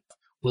management,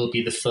 will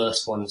be the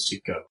first ones to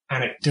go.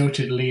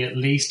 Anecdotally, at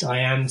least, I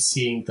am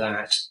seeing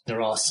that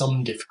there are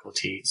some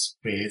difficulties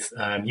with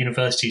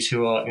universities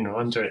who are,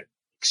 under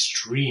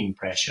extreme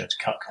pressure to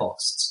cut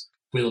costs,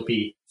 will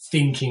be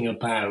thinking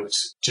about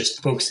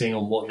just focusing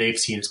on what they've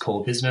seen as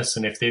core business.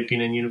 And if they've been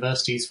in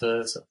universities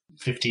for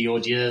 50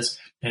 odd years,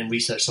 then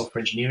research software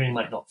engineering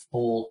might not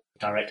fall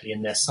directly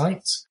in their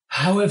sights.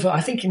 However,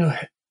 I think,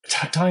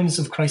 times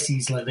of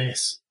crises like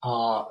this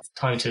are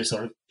time to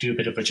sort of do a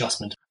bit of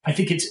adjustment. I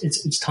think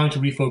it's time to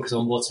refocus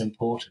on what's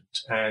important.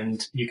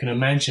 And you can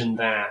imagine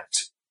that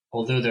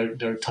although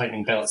they're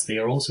tightening belts, they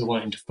are also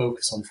wanting to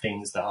focus on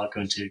things that are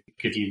going to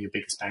give you your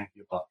biggest bang for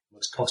your buck,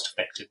 most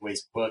cost-effective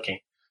ways of working.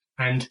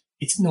 And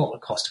it's not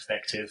cost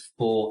effective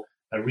for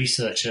a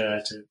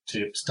researcher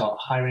to start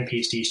hiring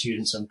PhD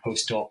students and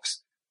postdocs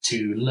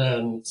to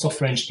learn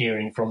software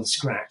engineering from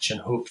scratch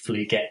and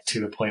hopefully get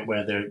to a point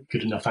where they're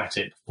good enough at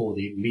it before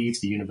they leave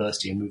the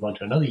university and move on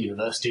to another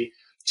university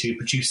to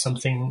produce some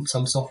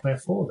software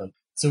for them.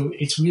 So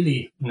it's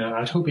really,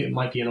 I'd hope it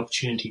might be an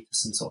opportunity for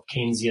some sort of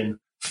Keynesian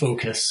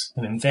focus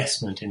and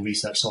investment in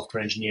research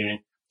software engineering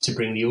to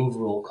bring the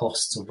overall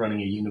costs of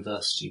running a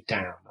university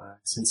down. I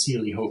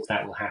sincerely hope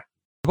that will happen.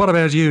 What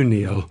about you,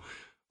 Neil?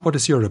 What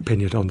is your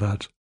opinion on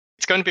that?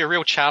 it's going to be a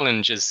real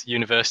challenge as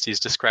universities'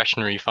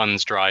 discretionary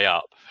funds dry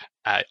up.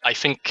 I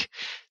think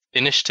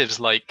initiatives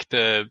like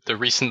the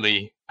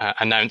recently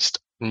announced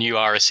new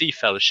RSE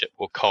fellowship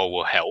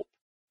will help.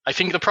 I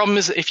think the problem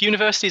is that if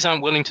universities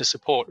aren't willing to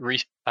support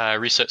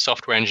research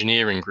software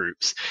engineering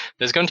groups,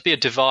 there's going to be a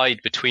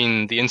divide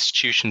between the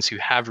institutions who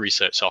have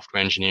research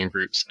software engineering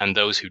groups and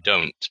those who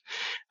don't.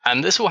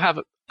 And this will have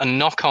a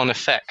knock-on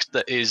effect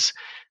that is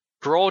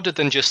broader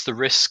than just the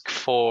risk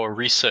for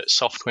research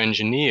software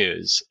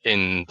engineers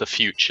in the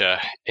future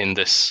in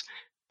this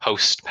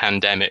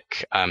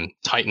post-pandemic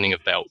tightening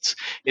of belts.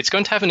 It's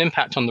going to have an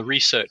impact on the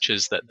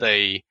researchers that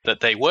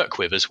they work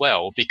with as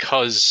well,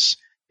 because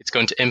it's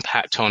going to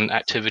impact on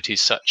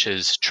activities such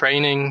as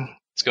training.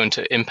 It's going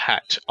to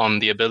impact on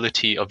the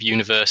ability of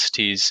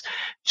universities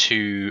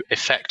to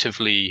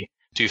effectively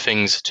do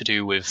things to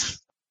do with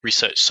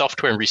research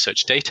software and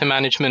research data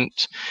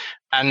management.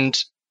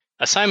 And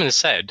as Simon has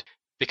said,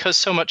 because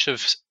so much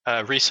of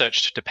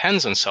research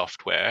depends on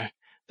software,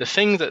 the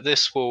thing that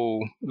this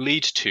will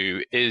lead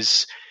to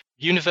is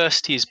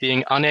universities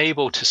being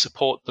unable to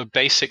support the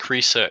basic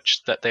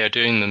research that they are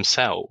doing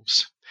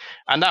themselves.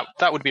 And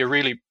that would be a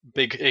really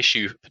big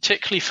issue,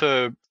 particularly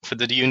for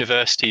the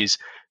universities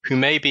who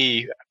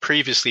maybe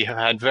previously have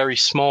had very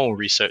small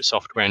research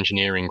software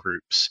engineering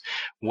groups,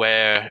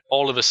 where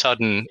all of a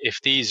sudden, if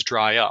these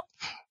dry up,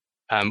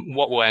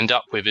 what we'll end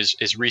up with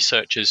is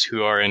researchers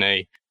who are in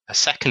a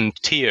second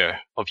tier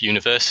of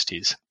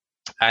universities.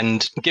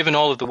 And given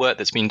all of the work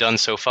that's been done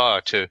so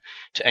far to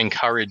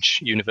encourage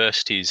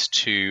universities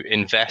to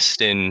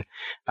invest in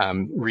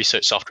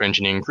research software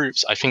engineering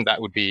groups, I think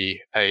that would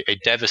be a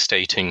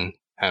devastating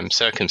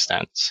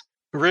circumstance.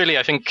 Really,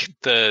 I think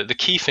the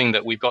key thing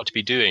that we've got to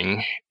be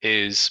doing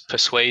is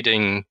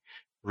persuading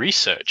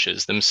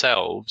researchers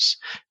themselves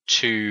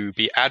to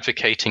be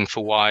advocating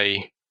for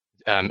why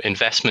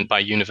investment by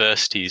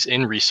universities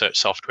in research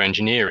software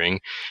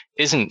engineering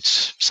isn't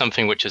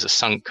something which is a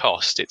sunk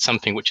cost. It's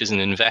something which is an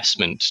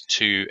investment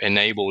to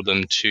enable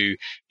them to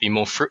be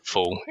more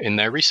fruitful in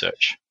their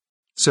research.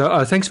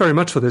 So thanks very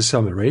much for this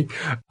summary.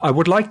 I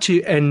would like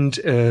to end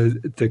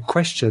the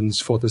questions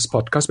for this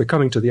podcast. We're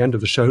coming to the end of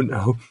the show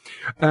now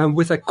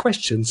with a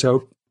question.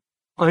 So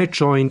I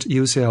joined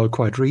UCL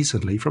quite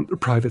recently from the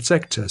private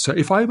sector. So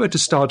if I were to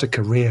start a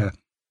career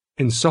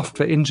in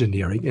software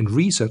engineering, in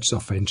research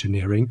software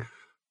engineering,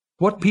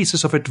 what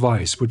pieces of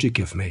advice would you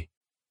give me?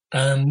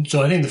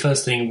 So I think the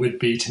first thing would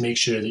be to make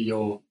sure that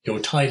you're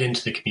tied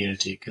into the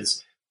community,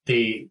 because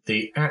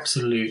the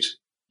absolute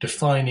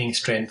defining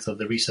strength of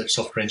the research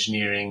software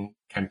engineering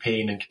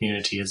campaign and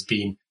community has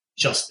been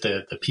just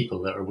the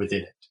people that are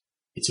within it.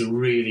 It's a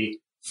really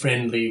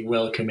friendly,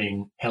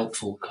 welcoming,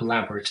 helpful,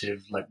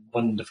 collaborative,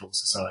 wonderful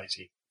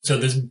society. So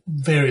there's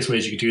various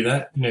ways you can do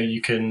that.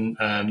 You can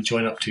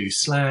join up to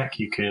Slack.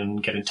 You can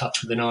get in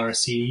touch with an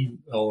RSE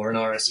or an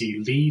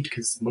RSE lead,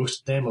 because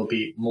most of them will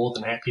be more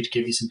than happy to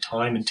give you some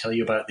time and tell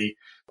you about the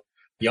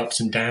ups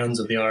and downs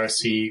of the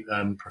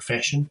RSE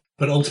profession.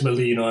 But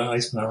ultimately, I'll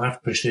have to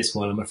push this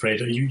one, I'm afraid.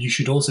 You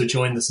should also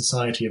join the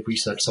Society of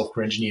Research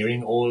Software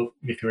Engineering, or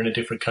if you're in a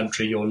different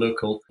country, your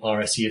local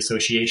RSE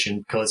association,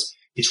 because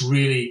it's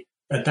really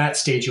at that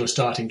stage, you're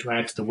starting to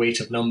add to the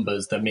weight of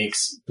numbers that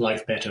makes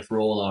life better for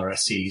all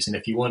RSCs. And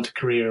if you want a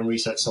career in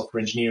research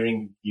software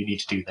engineering, you need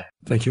to do that.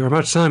 Thank you very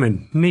much,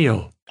 Simon.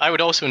 Neil? I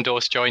would also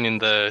endorse joining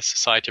the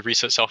Society of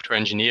Research Software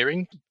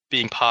Engineering,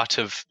 being part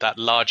of that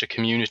larger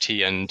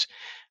community and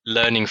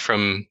learning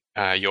from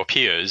your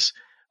peers.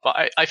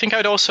 But I think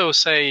I'd also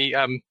say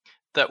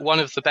that one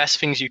of the best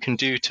things you can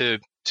do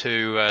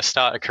to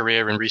start a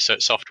career in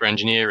research software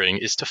engineering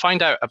is to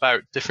find out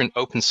about different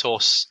open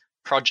source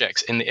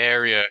projects in the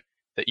area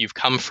that you've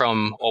come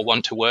from or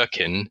want to work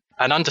in,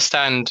 and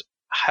understand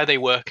how they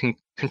work and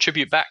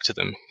contribute back to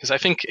them. Because I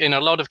think in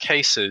a lot of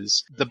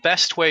cases, the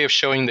best way of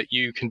showing that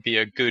you can be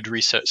a good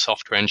research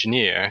software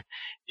engineer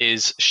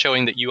is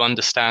showing that you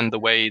understand the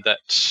way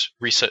that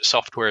research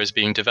software is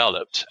being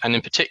developed, and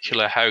in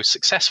particular, how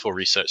successful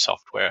research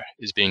software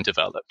is being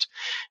developed.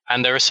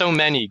 And there are so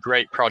many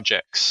great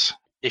projects.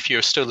 If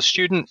you're still a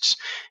student,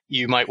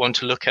 you might want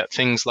to look at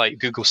things like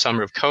Google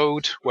Summer of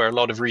Code, where a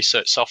lot of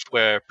research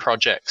software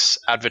projects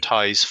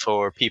advertise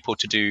for people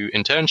to do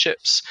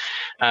internships.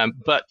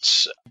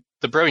 But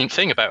the brilliant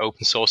thing about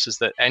open source is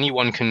that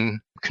anyone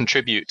can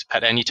contribute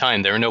at any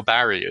time. There are no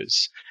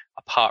barriers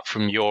apart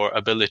from your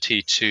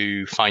ability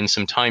to find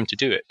some time to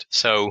do it.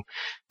 So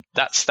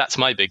that's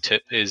my big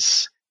tip,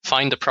 is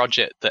find a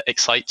project that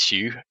excites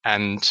you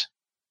and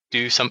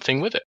do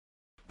something with it.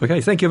 Okay,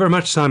 thank you very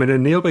much, Simon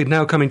and Neil. We're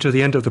now coming to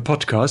the end of the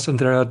podcast, and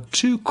there are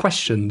 2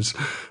 questions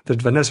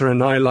that Vanessa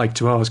and I like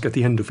to ask at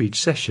the end of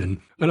each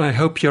session, and I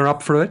hope you're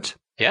up for it.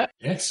 Yeah.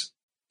 Yes.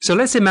 So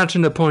let's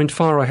imagine a point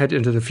far ahead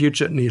into the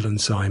future, Neil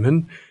and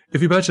Simon.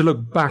 If you were to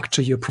look back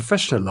to your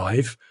professional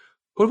life,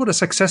 what would a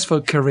successful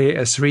career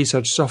as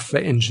research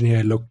software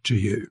engineer look to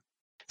you?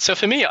 So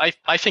for me,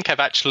 I think I've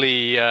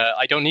actually,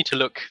 I don't need to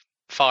look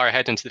far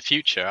ahead into the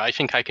future. I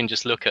think I can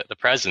just look at the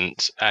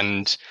present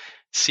and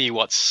see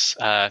what's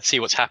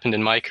happened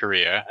in my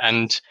career.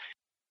 And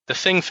the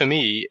thing for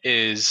me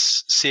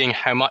is seeing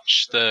how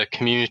much the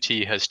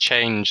community has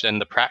changed and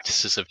the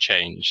practices have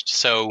changed.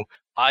 So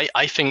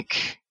I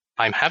think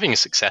I'm having a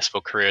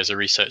successful career as a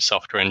research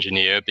software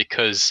engineer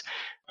because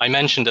I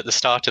mentioned at the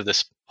start of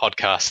this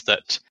podcast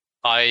that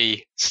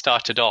I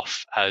started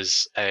off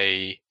as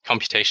a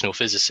computational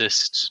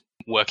physicist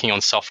working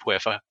on software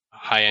for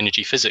high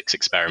energy physics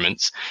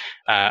experiments.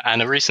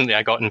 And recently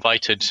I got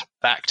invited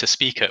back to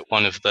speak at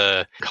one of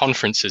the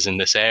conferences in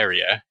this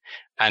area.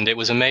 And it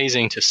was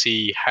amazing to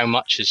see how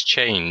much has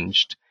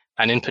changed.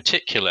 And in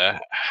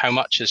particular, how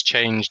much has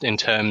changed in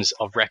terms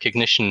of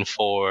recognition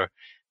for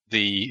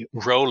the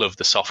role of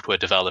the software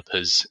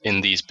developers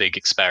in these big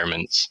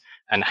experiments,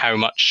 and how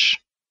much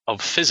of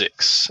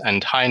physics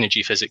and high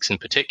energy physics in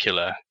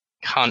particular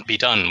can't be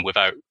done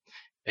without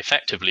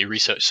effectively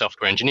research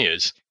software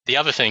engineers. The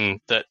other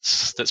thing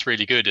that's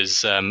really good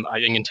is I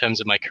think in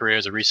terms of my career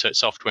as a research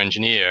software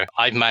engineer,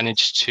 I've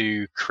managed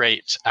to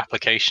create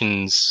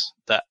applications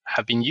that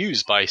have been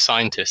used by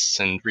scientists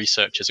and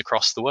researchers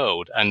across the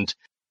world. And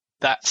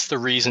that's the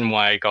reason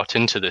why I got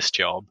into this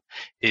job,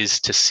 is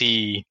to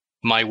see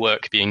my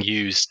work being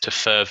used to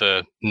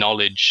further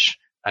knowledge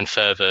and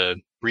further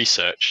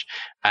research.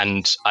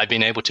 And I've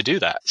been able to do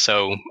that.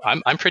 So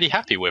I'm pretty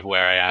happy with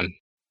where I am.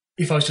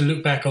 If I was to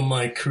look back on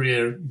my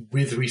career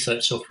with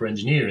research software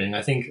engineering,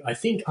 I think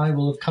I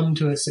will have come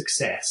to a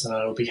success, and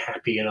I'll be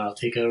happy, and I'll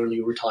take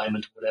early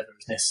retirement or whatever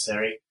is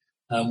necessary.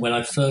 When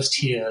I first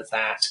hear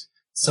that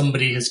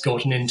somebody has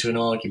gotten into an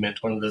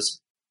argument, one of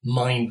those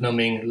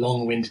mind-numbing,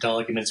 long-winded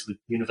arguments with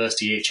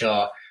university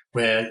HR,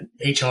 where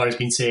HR has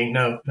been saying,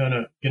 no,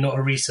 you're not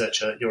a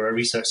researcher, you're a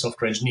research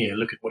software engineer,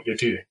 look at what you're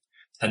doing.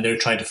 And they're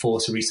trying to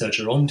force a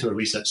researcher onto a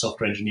research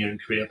software engineering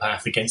career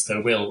path against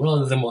their will,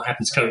 rather than what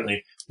happens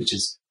currently, which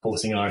is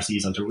forcing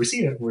RSEs onto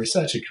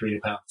researcher career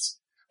paths.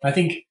 I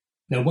think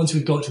once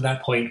we've got to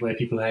that point where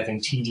people are having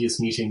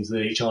tedious meetings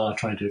with HR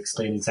trying to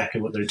explain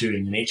exactly what they're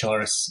doing, and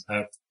HR is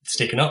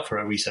sticking up for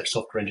our research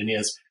software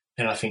engineers,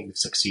 then I think we've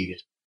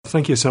succeeded.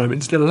 Thank you, Simon.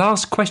 The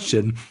last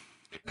question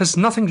has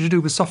nothing to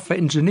do with software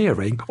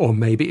engineering, or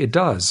maybe it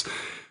does.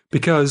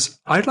 Because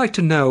I'd like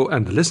to know,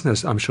 and the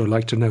listeners I'm sure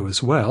like to know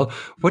as well,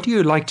 what do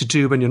you like to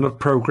do when you're not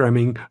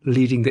programming,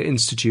 leading the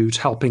institute,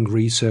 helping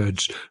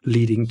research,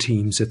 leading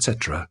teams,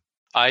 etc.?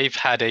 I've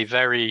had a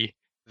very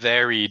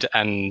varied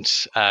and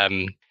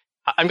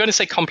I'm going to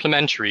say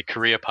complementary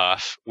career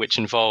path, which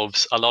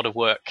involves a lot of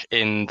work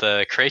in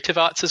the creative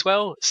arts as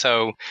well.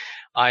 So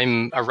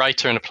I'm a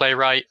writer and a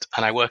playwright,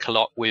 and I work a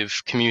lot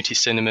with community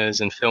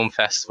cinemas and film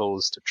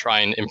festivals to try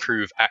and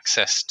improve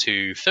access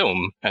to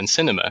film and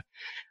cinema.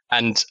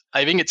 And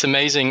I think it's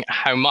amazing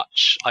how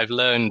much I've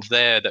learned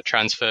there that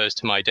transfers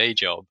to my day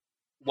job.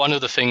 One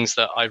of the things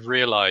that I've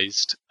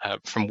realized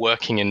from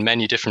working in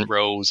many different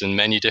roles and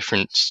many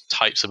different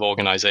types of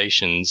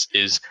organizations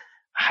is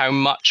how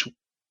much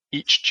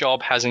each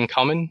job has in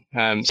common.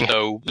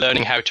 So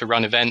learning how to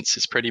run events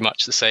is pretty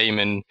much the same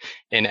in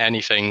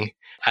anything,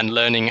 and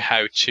learning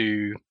how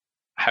to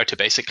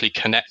basically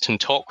connect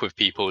and talk with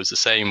people is the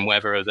same,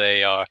 whether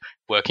they are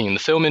working in the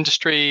film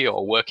industry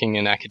or working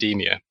in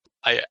academia.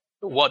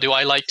 What do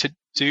I like to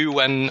do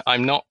when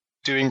I'm not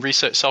doing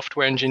research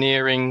software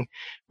engineering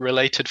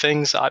related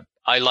things?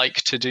 I like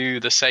to do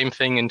the same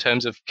thing in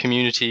terms of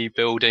community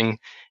building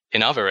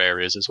in other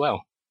areas as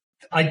well.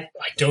 I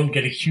don't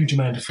get a huge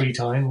amount of free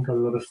time. I've got a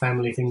lot of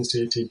family things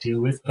to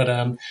deal with. But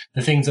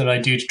the things that I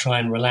do to try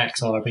and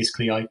relax are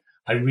basically I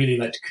really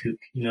like to cook.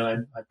 I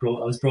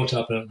was brought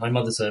up, my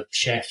mother's a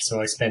chef, so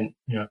I spent,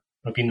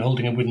 I've been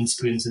holding a wooden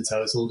spoon since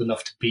I was old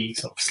enough to be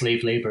sort of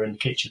slave labor in the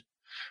kitchen.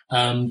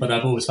 But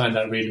I've always found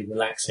that really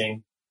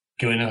relaxing,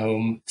 going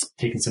home,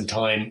 taking some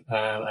time,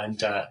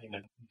 and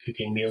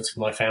cooking meals for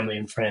my family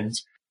and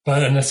friends.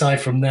 But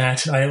aside from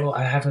that,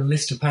 I have a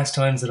list of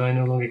pastimes that I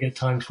no longer get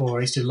time for.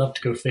 I used to love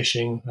to go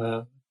fishing,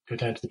 go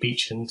down to the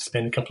beach and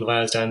spend a couple of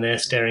hours down there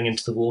staring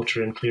into the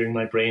water and clearing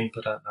my brain.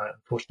 But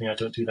unfortunately, I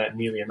don't do that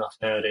nearly enough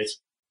nowadays.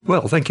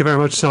 Well, thank you very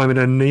much, Simon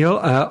and Neil.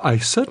 I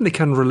certainly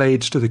can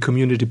relate to the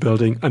community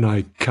building, and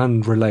I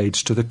can relate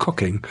to the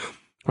cooking.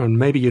 And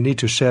maybe you need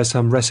to share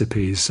some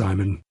recipes,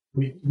 Simon.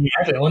 We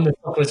have it on the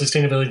Software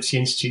Sustainability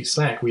Institute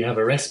Slack. We have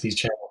a recipes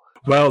channel.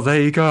 Well, there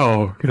you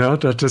go.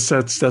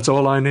 That's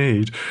all I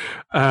need.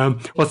 Well,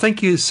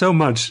 thank you so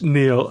much,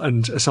 Neil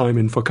and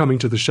Simon, for coming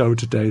to the show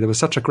today. There was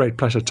such a great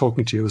pleasure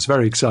talking to you. It was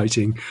very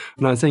exciting.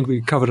 And I think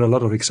we covered a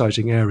lot of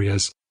exciting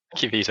areas.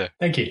 Thank you, Peter.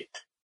 Thank you.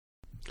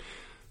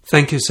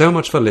 Thank you so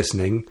much for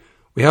listening.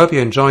 We hope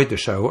you enjoyed the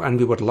show, and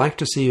we would like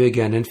to see you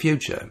again in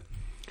future.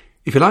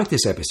 If you like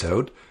this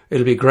episode,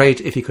 it'll be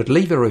great if you could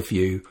leave a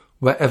review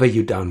wherever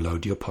you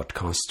download your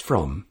podcasts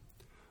from.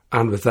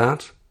 And with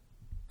that,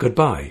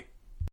 goodbye.